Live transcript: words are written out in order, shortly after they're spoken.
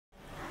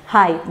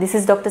Hi, this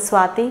is Dr.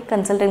 Swathi,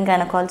 consultant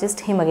gynecologist,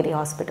 Himagiri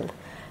Hospital.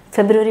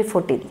 February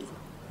 14th,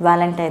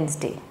 Valentine's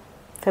Day.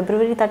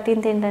 February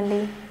 13th ఏంటండి?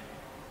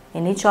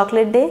 Any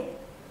chocolate day?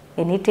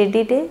 Any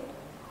teddy day?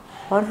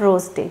 Or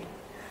rose day?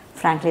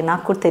 Frankly,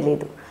 నాకు కూడా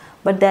తెలియదు.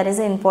 But there is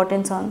an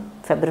importance on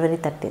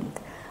February 13th.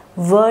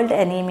 World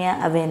Anemia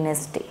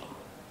Awareness Day.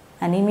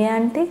 Anemia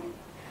అంటే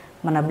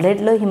మన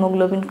బ్లడ్లో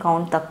haemoglobin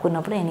count తక్కువ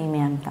ఉన్నప్పుడు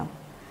anaemia అంటాం.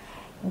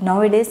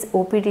 నౌడేస్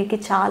ఓపీడీకి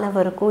చాలా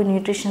వరకు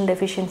న్యూట్రిషనల్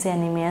డెఫిషియన్సీ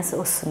అనీమియాస్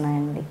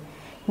వస్తున్నాయండి.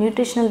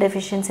 న్యూట్రిషనల్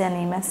డెఫిషియన్సీ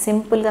అనీమియా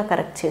సింపుల్గా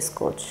కరెక్ట్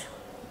చేసుకోవచ్చు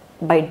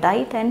by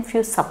diet and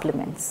few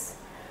supplements.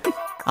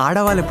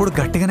 ఆడవాళ్ళు ఎప్పుడు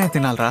గట్టిగానే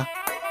తినాలరా,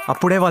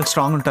 అప్పుడే వాళ్ళు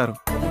స్ట్రాంగ్ ఉంటారు.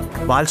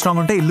 వాళ్ళు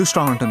స్ట్రాంగ్ ఉంటే ఇల్లు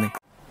స్ట్రాంగ్ ఉంటుంది.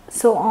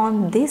 So on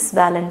this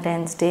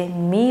Valentine's day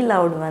me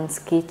loved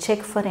వన్స్కి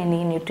check for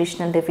any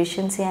nutritional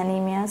deficiency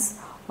anaemias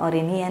or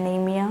any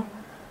anaemia,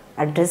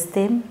 address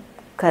them,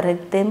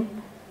 correct them,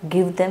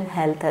 give them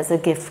health as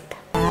a gift.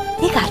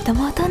 నీకు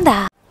అర్థమవుతుందా?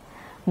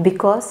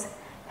 Because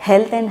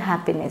health and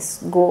happiness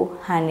go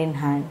hand in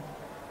hand.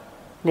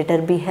 Let her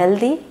be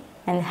healthy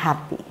and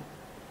happy.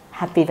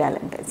 Happy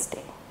Valentine's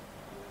Day.